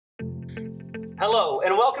Hello,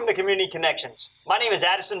 and welcome to Community Connections. My name is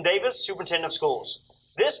Addison Davis, Superintendent of Schools.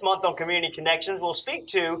 This month on Community Connections, we'll speak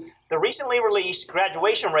to the recently released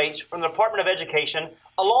graduation rates from the Department of Education,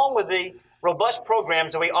 along with the robust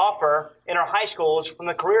programs that we offer in our high schools from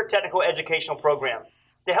the Career Technical Educational Program.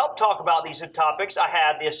 To help talk about these topics, I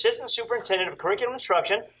have the Assistant Superintendent of Curriculum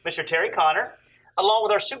Instruction, Mr. Terry Connor, along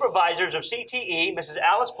with our supervisors of CTE, Mrs.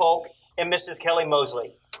 Alice Polk and Mrs. Kelly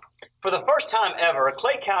Mosley. For the first time ever,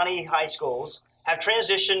 Clay County high schools have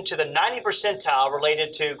transitioned to the 90th percentile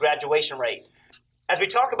related to graduation rate. As we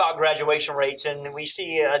talk about graduation rates, and we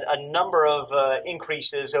see a number of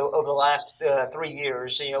increases over the last 3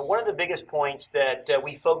 years, one of the biggest points that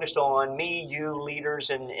we focused on, me, you, leaders,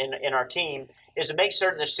 and our team, is to make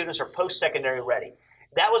certain that students are post-secondary ready.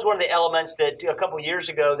 That was one of the elements that a couple of years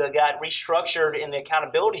ago that got restructured in the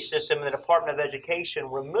accountability system, and the Department of Education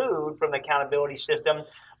removed from the accountability system.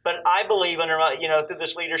 But I believe under through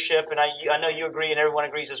this leadership, and I know you agree and everyone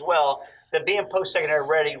agrees as well, that being post-secondary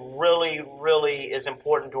ready really is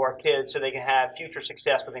important to our kids so they can have future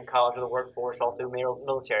success within college or the workforce all through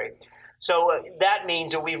military. So that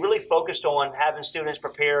means that we really focused on having students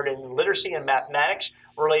prepared in literacy and mathematics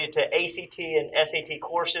related to ACT and SAT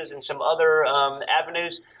courses and some other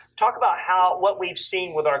avenues. Talk about what we've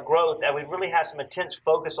seen with our growth, and we really have some intense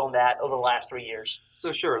focus on that over the last 3 years.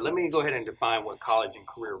 So sure, let me go ahead and define what college and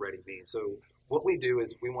career ready means. So what we do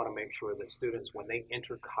is we want to make sure that students, when they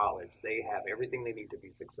enter college, they have everything they need to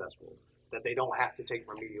be successful, that they don't have to take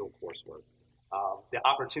remedial coursework. The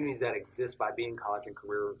opportunities that exist by being college and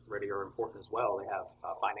career ready are important as well. They have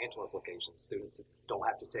financial implications. Students don't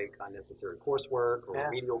have to take unnecessary coursework or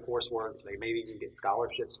remedial coursework. They maybe even get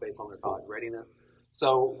scholarships based on their college readiness.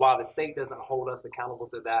 So while the state doesn't hold us accountable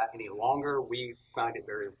to that any longer, we find it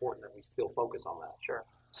very important that we still focus on that. Sure.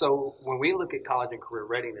 So when we look at college and career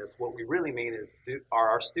readiness, what we really mean is, are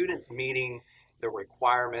our students meeting the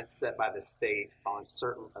requirements set by the state on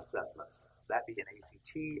certain assessments? That be an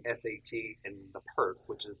ACT, SAT, and the PERT,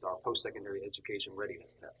 which is our post-secondary education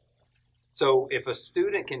readiness test. So if a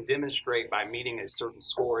student can demonstrate by meeting a certain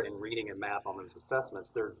score in reading and math on those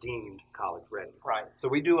assessments, they're deemed college ready. Right. So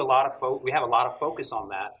we do we have a lot of focus on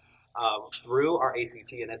that through our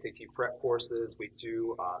ACT and SAT prep courses. We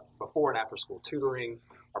do before and after school tutoring.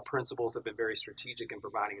 Our principals have been very strategic in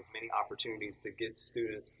providing as many opportunities to get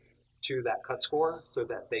students to that cut score so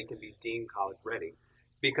that they can be deemed college ready.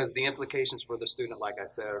 Because the implications for the student, like I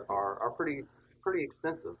said, are pretty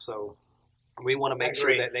extensive. So we want to make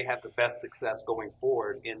sure that they have the best success going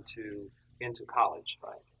forward into college.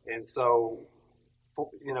 Right. And so,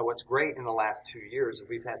 what's great in the last 2 years is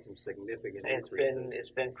we've had some significant increases. It's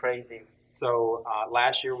been crazy. So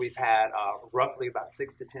last year we've had roughly about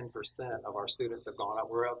 6 to 10% of our students have gone up.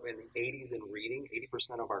 We're up in the 80s in reading.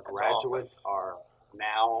 80% of our graduates are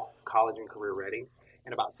now college and career ready.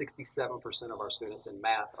 And about 67% of our students in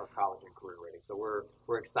math are college and career ready. So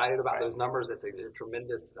we're excited about those numbers. It's a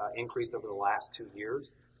tremendous increase over the last 2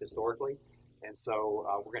 years historically. And so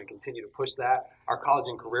we're going to continue to push that. Our college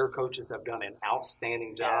and career coaches have done an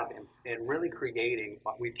outstanding job in really creating,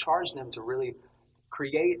 we've charged them to really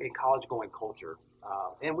create a college-going culture.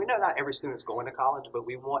 And we know not every student's going to college, but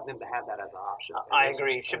we want them to have that as an option. I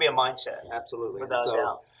agree. It should be a mindset. Absolutely. Without a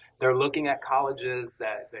doubt. They're looking at colleges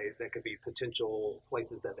that could be potential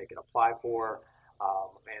places that they can apply for.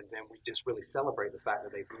 And then we just really celebrate the fact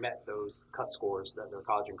that they've met those cut scores, that they're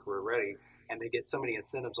college and career ready, and they get so many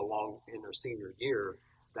incentives along in their to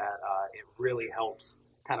it really helps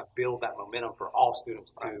kind of build that momentum for all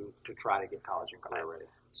students to try to get college and career ready.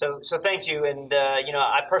 So thank you, and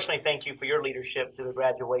I personally thank you for your leadership through the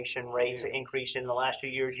graduation rates increase in the last 2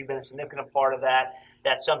 years. You've been a significant part of that.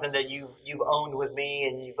 That's something that you've owned with me,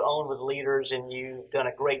 and you've owned with leaders, and you've done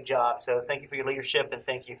a great job. So thank you for your leadership, and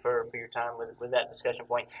thank you for your time with that discussion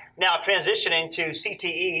point. Now transitioning to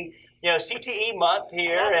CTE. CTE month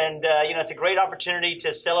here, and it's a great opportunity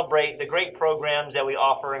to celebrate the great programs that we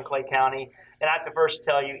offer in Clay County. And I have to first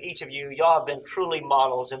tell you, each of you, y'all have been truly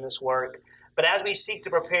models in this work. But as we seek to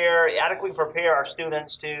adequately prepare our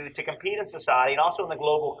students to compete in society and also in the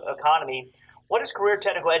global economy, what does career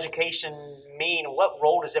technical education mean? What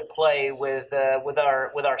role does it play with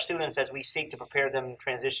our students as we seek to prepare them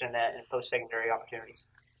transition in post-secondary opportunities?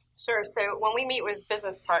 Sure. So when we meet with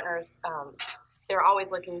business partners, they're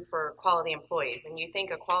always looking for quality employees. And you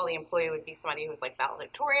think a quality employee would be somebody who's like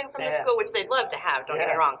valedictorian from the school, which they'd love to have, don't get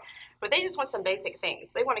me wrong. But they just want some basic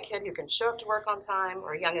things. They want a kid who can show up to work on time,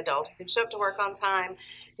 or a young adult who can show up to work on time,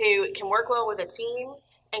 who can work well with a team,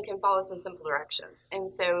 and can follow some simple directions.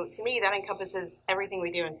 And so to me, that encompasses everything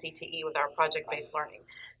we do in CTE with our project-based learning.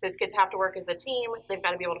 Those kids have to work as a team. They've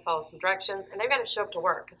got to be able to follow some directions, and they've got to show up to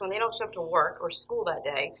work. Because when they don't show up to work or school that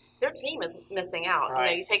day, their team is missing out.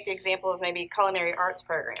 Right. You take the example of maybe culinary arts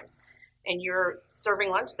programs, and you're serving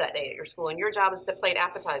lunch that day at your school, and your job is to plate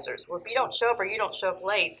appetizers. Well, if you don't show up or you don't show up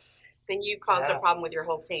late, then you caused a problem with your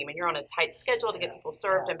whole team, and you're on a tight schedule to get people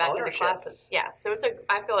served and back into classes. Yeah, so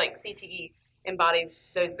I feel like CTE embodies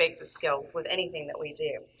those basic skills with anything that we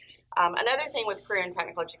do. Another thing with career and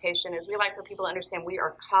technical education is we like for people to understand we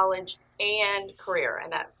are college and career,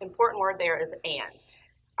 and that important word there is and.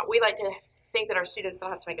 We like to think that our students don't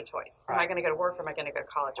have to make a choice. Am I going to go to work or am I going to go to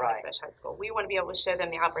college when I finish high school? We want to be able to show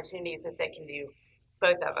them the opportunities that they can do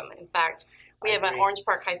both of them. In fact, we have an Orange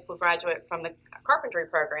Park High School graduate from the carpentry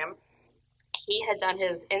program. He had done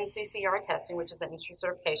his NCCR testing, which is an industry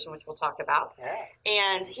certification, which we'll talk about. Yeah.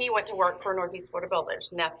 And he went to work for Northeast Florida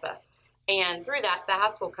Builders, NEFBA. And through that, the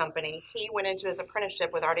high school company, he went into his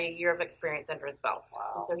apprenticeship with already a year of experience under his belt.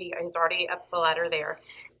 Wow. And so he's already up the ladder there.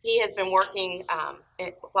 He has been working,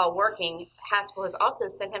 while working, high school has also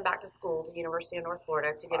sent him back to school to the University of North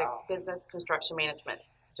Florida to get a business construction management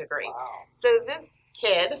degree. Wow. So this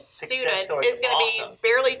student is going to be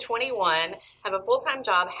barely 21, have a full-time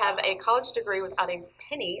job, have a college degree without a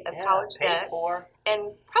penny of college debt,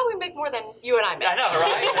 and probably make more than you and I make. I know,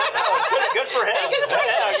 right? Good for him.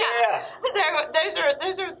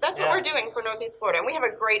 So that's what we're doing for Northeast Florida. And we have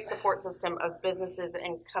a great support system of businesses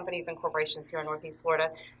and companies and corporations here in Northeast Florida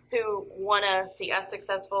who want to see us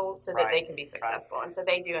successful so that they can be successful. And so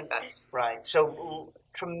they do invest. Right. So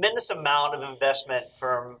tremendous amount of investment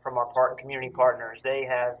from our community partners. They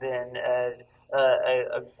have been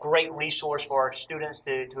a great resource for our students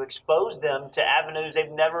to expose them to avenues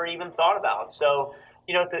they've never even thought about. So,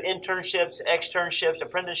 the internships, externships,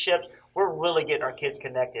 apprenticeships, we're really getting our kids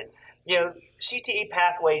connected. CTE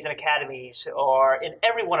pathways and academies are in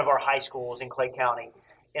every one of our high schools in Clay County.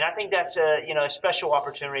 And I think that's a special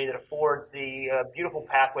opportunity that affords the beautiful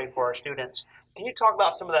pathway for our students. Can you talk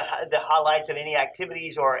about some of the highlights of any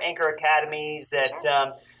activities or anchor academies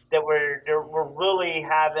that that we're really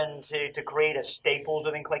having to create as staples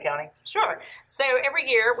within Clay County? Sure. So every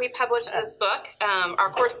year we publish this book,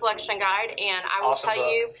 our course selection guide, and I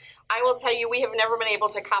will tell you, we have never been able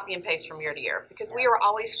to copy and paste from year to year because we are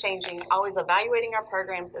always changing, always evaluating our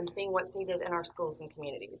programs and seeing what's needed in our schools and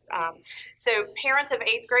communities. So parents of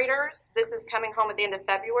 8th graders, this is coming home at the end of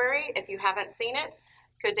February. If you haven't seen it,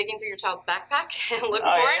 go digging through your child's backpack and look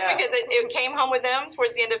for it because it came home with them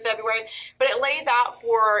towards the end of February. But it lays out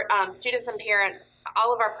for students and parents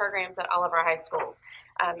all of our programs at all of our high schools.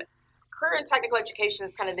 Career and technical education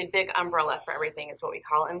is kind of the big umbrella for everything is what we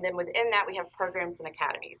call it. And then within that, we have programs and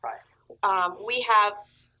academies. Right. We have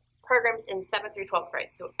programs in 7th through 12th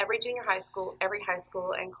grade. So every junior high school,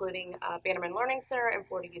 including Bannerman Learning Center and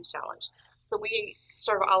Florida Youth Challenge. So we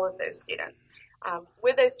serve all of those students.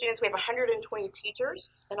 With those students, we have 120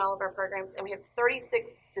 teachers in all of our programs, and we have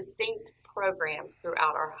 36 distinct programs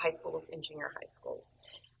throughout our high schools and junior high schools.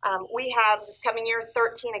 We have, this coming year,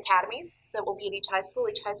 13 academies that will be at each high school.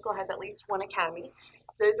 Each high school has at least one academy.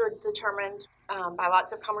 Those are determined by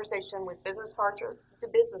lots of conversation with business partners,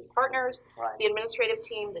 the administrative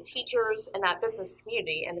team, the teachers, and that business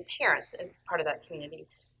community, and the parents as part of that community,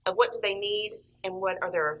 of what do they need and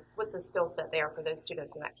what's the skill set there for those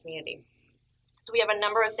students in that community. So we have a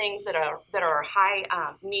number of things that are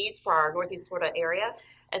high needs for our Northeast Florida area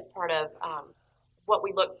as part of what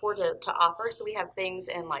we look for to offer. So we have things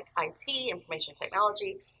in like IT, information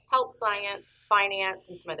technology, health science, finance,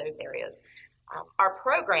 and some of those areas. Our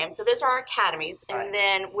programs, so those are our academies, and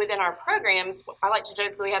then within our programs, I like to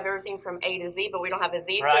joke that we have everything from A to Z, but we don't have a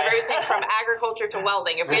Z, so we have everything from agriculture to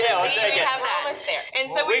welding. If we had a Z, we'd have that. Almost there. And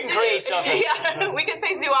so we can create something. Yeah, we could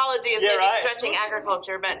say zoology is maybe stretching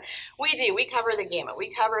agriculture, but we do. We cover the gamut.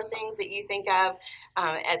 We cover things that you think of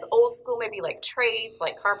as old school, maybe like trades,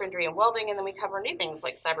 like carpentry and welding, and then we cover new things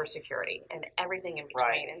like cybersecurity and everything in between.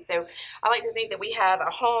 Right. And so I like to think that we have a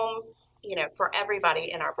home for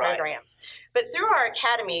everybody in our programs. But through our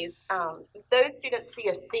academies, those students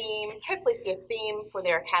hopefully see a theme for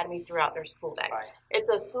their academy throughout their school day. Right. It's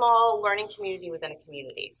a small learning community within a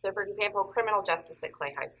community. So, for example, criminal justice at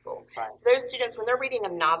Clay High School. Right. Those students, when they're reading a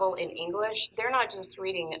novel in English, they're not just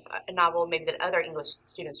reading a novel maybe that other English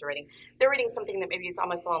students are reading. They're reading something that maybe is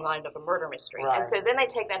almost along the line of a murder mystery. Right. And so then they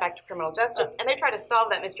take that back to criminal justice, and they try to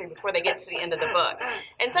solve that mystery before they get to the end of the book.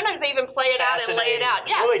 And sometimes they even play it out and lay it out.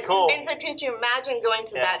 Yeah. Really cool. And so could you imagine going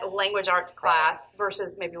to that language arts class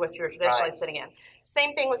versus maybe what you're traditionally sitting in?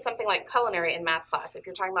 Same thing with something like culinary and math class. If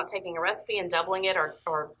you're talking about taking a recipe and doubling it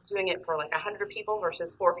or doing it for like 100 people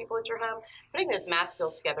versus 4 people at your home, putting those math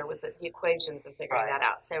skills together with the equations and figuring that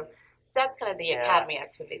out. So that's kind of the academy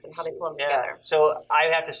activities and how they pull them together. So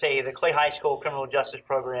I have to say the Clay High School Criminal Justice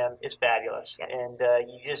Program is fabulous. Yes. And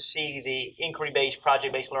you just see the inquiry-based,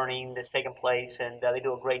 project-based learning that's taking place, and they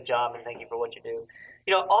do a great job, and thank you for what you do.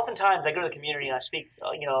 You know, oftentimes I go to the community and I speak,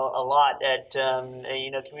 you know, a lot at,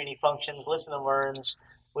 you know, community functions, listen and learns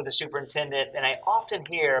with the superintendent, and I often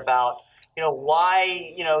hear about, you know,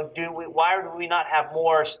 why do we not have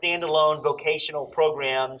more standalone vocational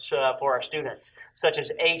programs for our students, such as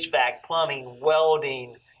HVAC, plumbing,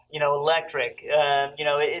 welding, you know, electric, you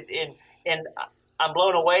know, and I'm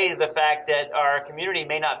blown away the fact that our community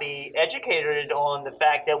may not be educated on the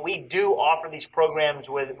fact that we do offer these programs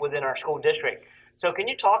within our school district. So can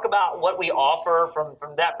you talk about what we offer from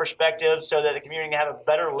that perspective so that the community can have a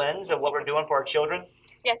better lens of what we're doing for our children?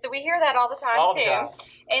 Yeah, so we hear that all the time, all too. The time.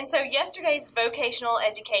 And so yesterday's vocational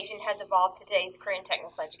education has evolved to today's career and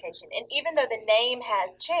technical education. And even though the name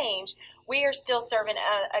has changed, we are still serving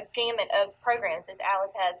a gamut of programs, as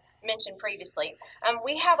Alice has mentioned previously.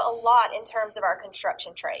 We have a lot in terms of our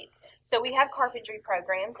construction trades. So we have carpentry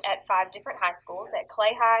programs at 5 different high schools, at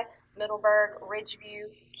Clay High, Middleburg,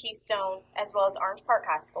 Ridgeview, Keystone, as well as Orange Park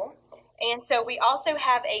High School. And so we also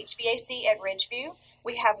have HVAC at Ridgeview.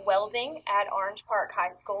 We have welding at Orange Park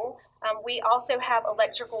High School. We also have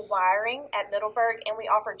electrical wiring at Middleburg, and we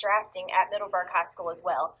offer drafting at Middleburg High School as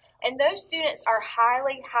well. And those students are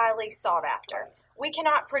highly, highly sought after. We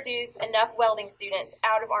cannot produce enough welding students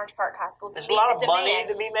out of Orange Park High School to There's meet a lot the of demand. money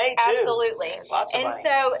to be made, too. Absolutely. Lots of and money.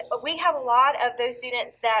 so we have a lot of those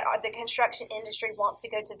students that are, the construction industry wants to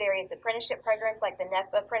go to various apprenticeship programs like the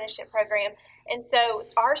NEPA apprenticeship program. And so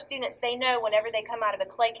our students, they know whenever they come out of a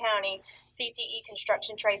Clay County CTE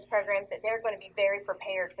construction trades program that they're going to be very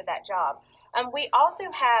prepared for that job. We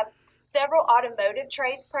also have several automotive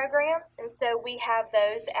trades programs, and so we have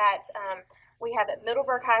those at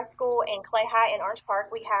Middleburg High School and Clay High and Orange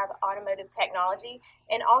Park. We have automotive technology,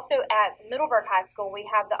 and also at Middleburg High School we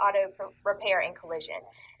have the auto repair and collision.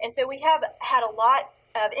 And so we have had a lot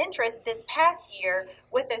of interest this past year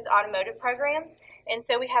with those automotive programs. And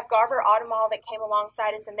so we have Garber Automall that came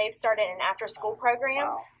alongside us, and they've started an after-school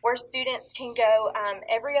program where students can go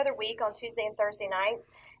every other week on Tuesday and Thursday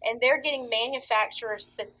nights, and they're getting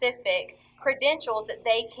manufacturer-specific credentials that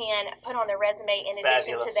they can put on their resume in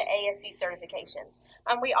addition to the ASC certifications.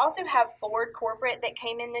 We also have Ford Corporate that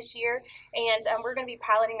came in this year, and we're going to be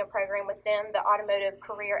piloting a program with them, the Automotive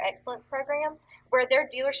Career Excellence Program, where their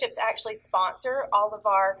dealerships actually sponsor all of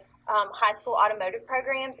our high school automotive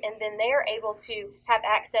programs, and then they're able to have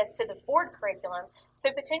access to the Ford curriculum.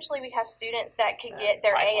 So potentially we have students that could get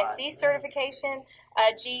their ASC certification,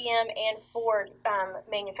 GM and Ford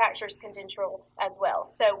manufacturer's credential as well.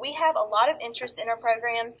 So we have a lot of interest in our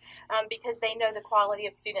programs because they know the quality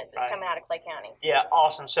of students that's coming out of Clay County. Yeah,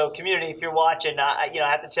 awesome. So community, if you're watching, I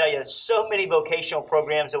have to tell you, so many vocational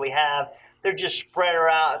programs that we have. They're just spread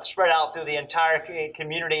out through the entire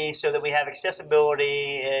community so that we have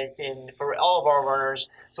accessibility for all of our learners.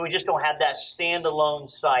 So we just don't have that standalone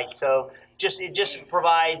site. So it just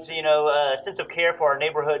provides, a sense of care for our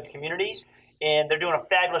neighborhood communities. And they're doing a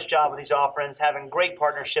fabulous job with these offerings, having great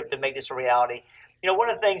partnership to make this a reality. One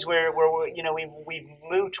of the things where we've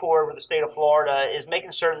moved toward with the state of Florida is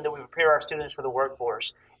making certain that we prepare our students for the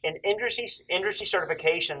workforce. And industry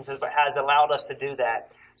certifications has allowed us to do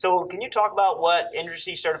that. So can you talk about what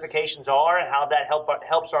industry certifications are and how that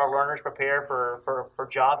helps our learners prepare for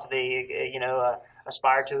jobs they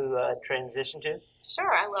aspire to transition to?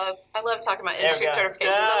 Sure, I love talking about industry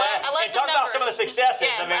certifications. I love and talk about some of the successes.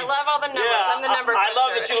 Yes, I love all the numbers. Yeah, I'm the number I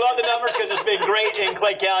love teacher. that you love the numbers because it's been great in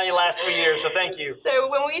Clay County the last 3 years. So thank you. So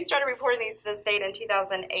when we started reporting these to the state in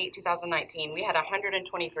 2008, 2019, we had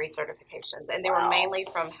 123 certifications, and they were mainly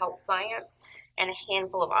from health science and a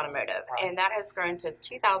handful of automotive. And that has grown to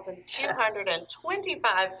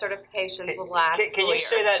 2,225 certifications last year. Can you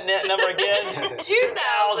say that number again?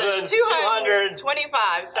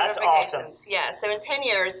 2,225 certifications. That's awesome. Yeah, so in 10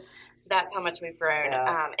 years, that's how much we've grown.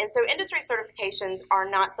 Yeah. And so industry certifications are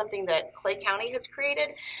not something that Clay County has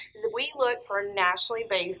created. We look for nationally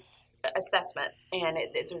based assessments, and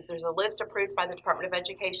there's a list approved by the Department of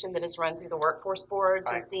Education that is run through the Workforce Board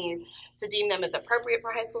to deem them as appropriate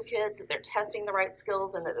for high school kids, that they're testing the right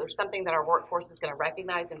skills, and that there's something that our workforce is going to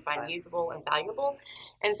recognize and find usable and valuable.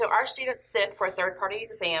 And so our students sit for a third-party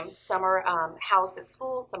exam. Some are housed at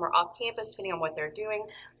schools, some are off campus, depending on what they're doing.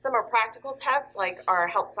 Some are practical tests, like our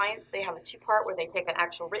health science. They have a 2-part where they take an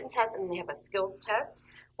actual written test, and then they have a skills test,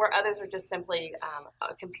 where others are just simply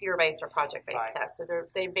a computer-based or project-based test. So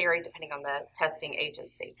they vary depending on the testing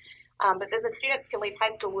agency. But then the students can leave high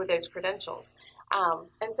school with those credentials.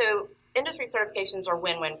 And so industry certifications are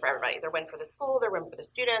win-win for everybody. They're win for the school, they're win for the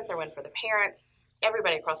student, they're win for the parents,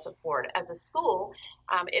 everybody across the board. As a school,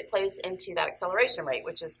 it plays into that acceleration rate,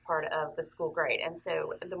 which is part of the school grade. And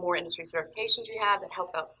so the more industry certifications you have that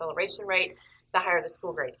help out acceleration rate, the higher the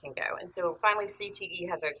school grade can go. And so finally, CTE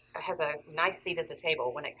has a nice seat at the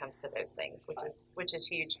table when it comes to those things, which is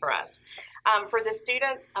huge for us. For the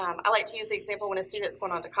students, I like to use the example when a student's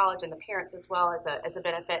going on to college, and the parents as well as a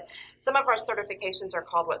benefit. Some of our certifications are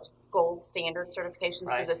called what's gold standard certifications.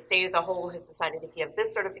 Right. So the state as a whole has decided if you have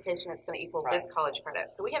this certification, it's going to equal this college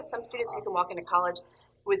credit. So we have some students who can walk into college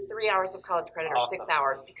with 3 hours of college credit or 6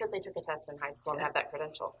 hours because they took a test in high school and have that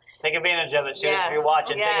credential. Take advantage of it, students. If you're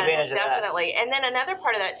watching, take advantage of that. Yes, definitely. And then another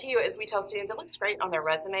part of that, too, is we tell students it looks great on their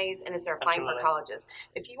resumes and as they're applying for colleges.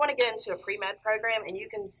 If you want to get into a pre-med program and you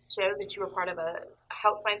can show that you were part of a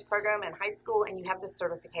health science program in high school and you have this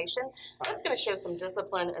certification, that's going to show some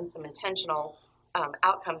discipline and some intentional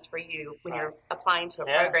outcomes for you when you're applying to a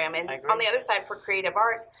program. And on the other side, for creative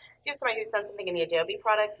arts, if you have somebody who's done something in the Adobe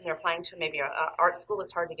products and they're applying to maybe an art school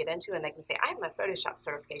that's hard to get into, and they can say, I have my Photoshop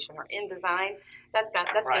certification or InDesign, that's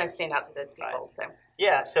going to stand out to those people. So.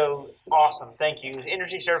 Yeah, so awesome. Thank you.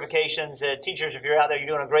 Industry certifications, teachers, if you're out there, you're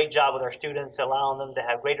doing a great job with our students, allowing them to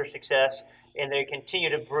have greater success, and they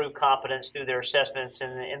continue to prove competence through their assessments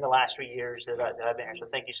in the last 3 years that I've been here. So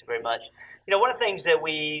thank you so very much. You know, one of the things that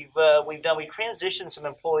we've done, we've transitioned some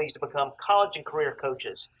employees to become college and career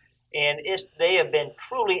coaches. And they have been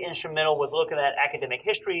truly instrumental with looking at academic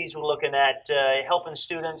histories, we're looking at helping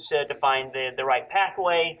students to find the right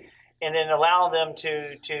pathway, and then allow them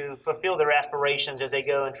to fulfill their aspirations as they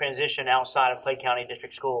go and transition outside of Clay County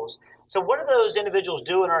District Schools. So what do those individuals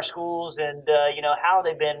do in our schools, and how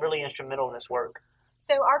they've been really instrumental in this work?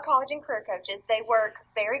 So our college and career coaches, they work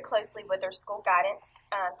very closely with their school guidance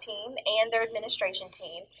team and their administration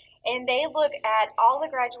team. And they look at all the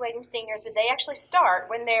graduating seniors, but they actually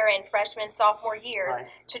start when they're in freshman, sophomore years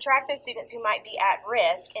to track those students who might be at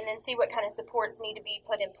risk and then see what kind of supports need to be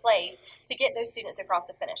put in place to get those students across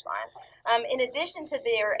the finish line. In addition to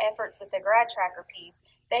their efforts with the grad tracker piece,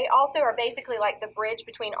 they also are basically like the bridge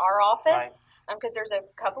between our office, because there's a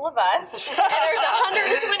couple of us, and there's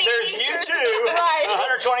 120 there's teachers. You too.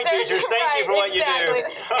 120 teachers. Thank you for what you do.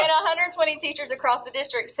 And 120 teachers across the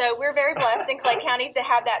district. So we're very blessed in Clay County to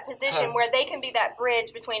have that position where they can be that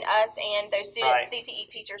bridge between us and those students, CTE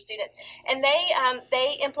teacher students. And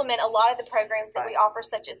they implement a lot of the programs that we offer,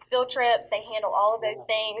 such as field trips. They handle all of those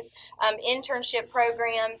things, internship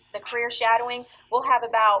programs, the career shadowing. We'll have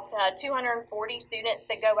about 240 students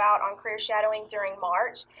that go out on career shadowing during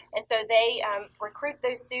March. And so they recruit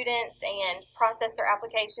those students and process their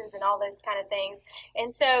applications and all those kind of things.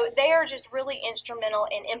 And so they are just really instrumental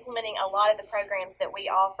in implementing a lot of the programs that we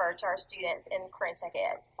offer to our students in Career and Tech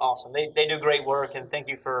Ed. Awesome. They do great work, and thank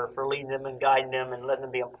you for leading them and guiding them and letting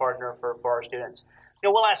them be a partner for our students.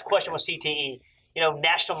 One last question with CTE.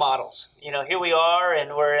 National models. Here we are,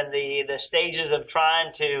 and we're in the stages of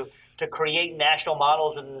trying to create national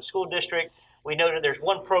models within the school district. We know that there's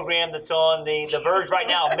one program that's on the verge right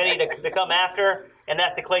now, many to come after, and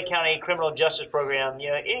that's the Clay County Criminal Justice Program.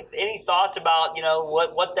 Any thoughts about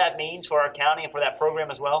what that means for our county and for that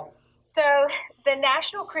program as well? So the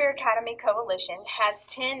National Career Academy Coalition has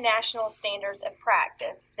 10 national standards of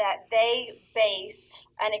practice that they base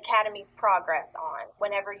an academy's progress on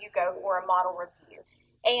whenever you go for a model review.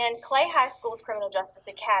 And Clay High School's Criminal Justice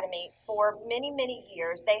Academy, for many, many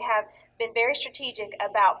years, they have been very strategic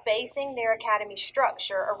about basing their academy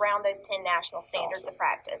structure around those 10 national standards of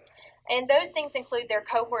practice. And those things include their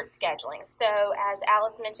cohort scheduling. So as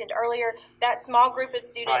Alice mentioned earlier, that small group of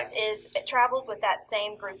students travels with that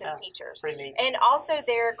same group of teachers. And also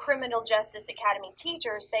their Criminal Justice Academy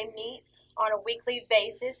teachers, they meet on a weekly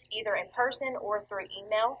basis, either in person or through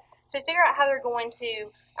email, to figure out how they're going to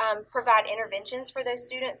provide interventions for those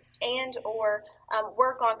students and or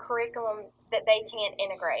work on curriculum that they can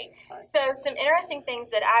integrate. So some interesting things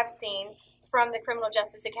that I've seen from the Criminal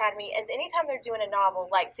Justice Academy is anytime they're doing a novel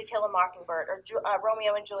like To Kill a Mockingbird or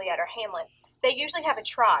Romeo and Juliet or Hamlet, they usually have a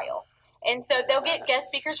trial. And so they'll get guest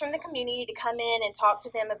speakers from the community to come in and talk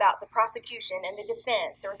to them about the prosecution and the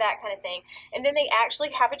defense or that kind of thing. And then they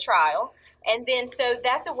actually have a trial. And then so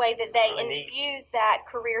that's a way that they infuse that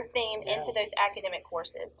career theme into those academic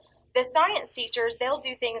courses. The science teachers, they'll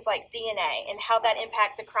do things like DNA and how that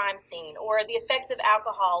impacts a crime scene or the effects of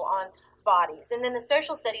alcohol on bodies. And then the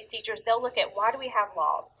social studies teachers, they'll look at why do we have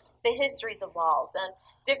laws? the histories of laws and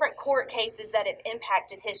different court cases that have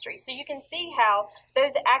impacted history. So you can see how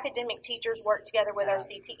those academic teachers work together with our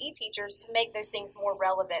CTE teachers to make those things more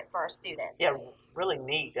relevant for our students. Yeah, really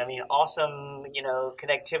neat. I mean, awesome,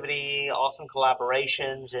 connectivity, awesome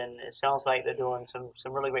collaborations, and it sounds like they're doing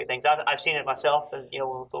some really great things. I've seen it myself,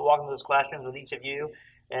 walking those classrooms with each of you,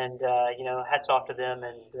 and, hats off to them,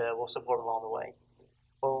 and we'll support them along the way.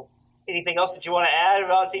 Well, anything else that you want to add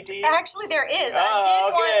about CTE? Actually, there is.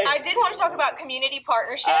 I did want to talk about community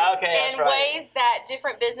partnerships and ways that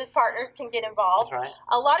different business partners can get involved. That's right.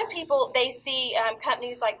 A lot of people, they see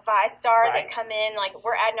companies like ViStar that come in, like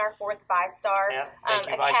we're adding our 4th ViStar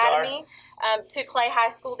Academy to Clay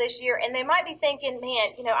High School this year, and they might be thinking,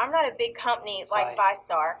 man, I'm not a big company like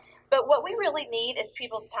ViStar, but what we really need is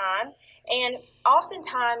people's time. And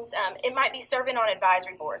oftentimes, it might be serving on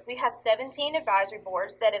advisory boards. We have 17 advisory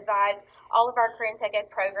boards that advise all of our career and tech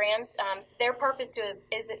ed programs. Their purpose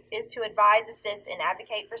is to advise, assist, and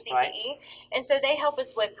advocate for CTE. Right. And so they help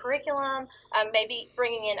us with curriculum, maybe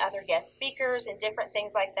bringing in other guest speakers and different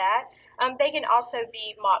things like that. They can also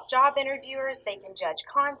be mock job interviewers. They can judge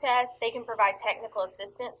contests. They can provide technical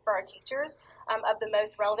assistance for our teachers of the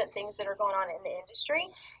most relevant things that are going on in the industry.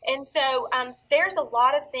 And so there's a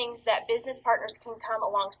lot of things that business partners can come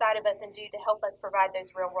alongside of us and do to help us provide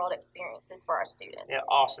those real-world experiences for our students. Yeah,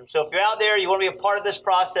 awesome. So if you're out there, you want to be a part of this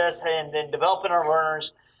process and then developing our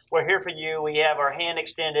learners, we're here for you. We have our hand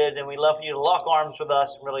extended, and we love for you to lock arms with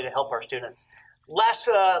us and really to help our students. Last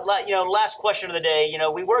question of the day.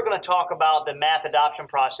 We were going to talk about the math adoption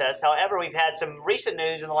process. However, we've had some recent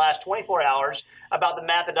news in the last 24 hours about the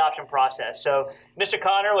math adoption process. So, Mr.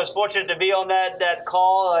 Connor was fortunate to be on that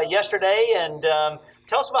call yesterday, and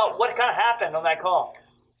tell us about what kind of happened on that call.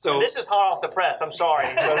 So and this is hot off the press. I'm sorry.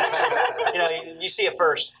 So this is, you see it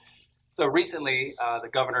first. So recently, the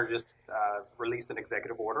governor just released an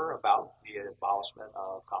executive order about the abolishment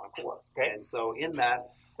of Common Core. Okay. And so in that,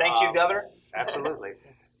 thank you, Governor. Absolutely.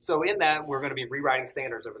 So in that, we're going to be rewriting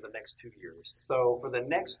standards over the next 2 years. So for the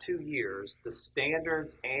next 2 years, the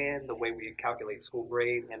standards and the way we calculate school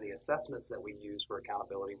grade and the assessments that we use for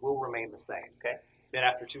accountability will remain the same. Okay. Then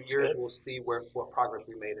after 2 years, we'll see what progress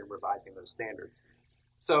we made in revising those standards.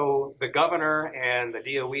 So the governor and the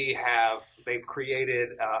DOE they've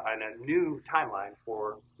created a new timeline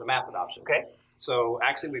for the math adoption. Okay. So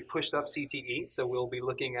actually, we've pushed up CTE, so we'll be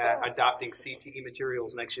looking at adopting CTE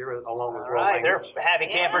materials next year along with world language. They're happy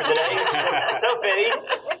campers today. So fitting.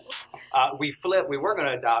 We were going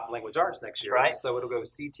to adopt language arts next year, right. So it'll go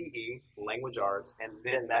CTE, language arts, and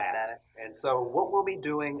then math. And so what we'll be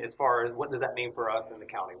doing as far as what does that mean for us in the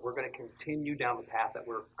county, we're going to continue down the path that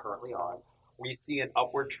we're currently on. We see an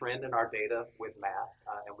upward trend in our data with math,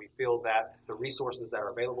 and we feel that the resources that are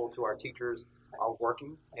available to our teachers are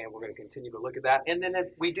working, and we're going to continue to look at that. And then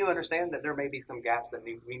we do understand that there may be some gaps that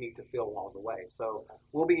we need to fill along the way. So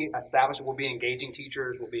we'll be engaging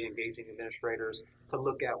teachers, we'll be engaging administrators to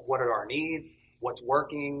look at what are our needs, what's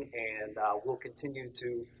working, and we'll continue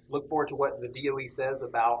to look forward to what the DOE says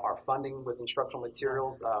about our funding with instructional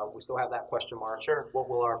materials. We still have that question mark. Sure. What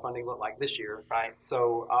will our funding look like this year? Right.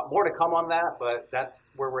 So more to come on that, but that's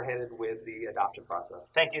where we're headed with the adoption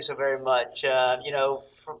process. Thank you so very much.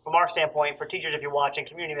 From our standpoint, for teachers, if you're watching,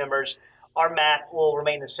 community members, our math will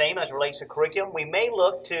remain the same as it relates to curriculum. We may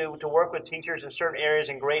look to work with teachers in certain areas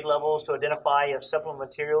and grade levels to identify if supplemental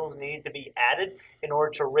materials need to be added in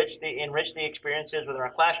order to enrich the experiences within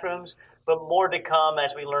our classrooms, but more to come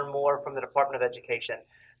as we learn more from the Department of Education.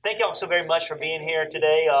 Thank you all so very much for being here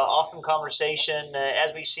today. Awesome conversation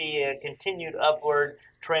as we see a continued upward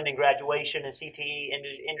trend in graduation and CTE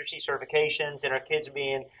industry certifications and our kids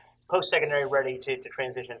being post-secondary ready to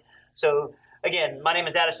transition. So again, my name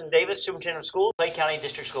is Addison Davis, Superintendent of Schools, Clay County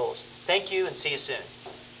District Schools. Thank you and see you soon.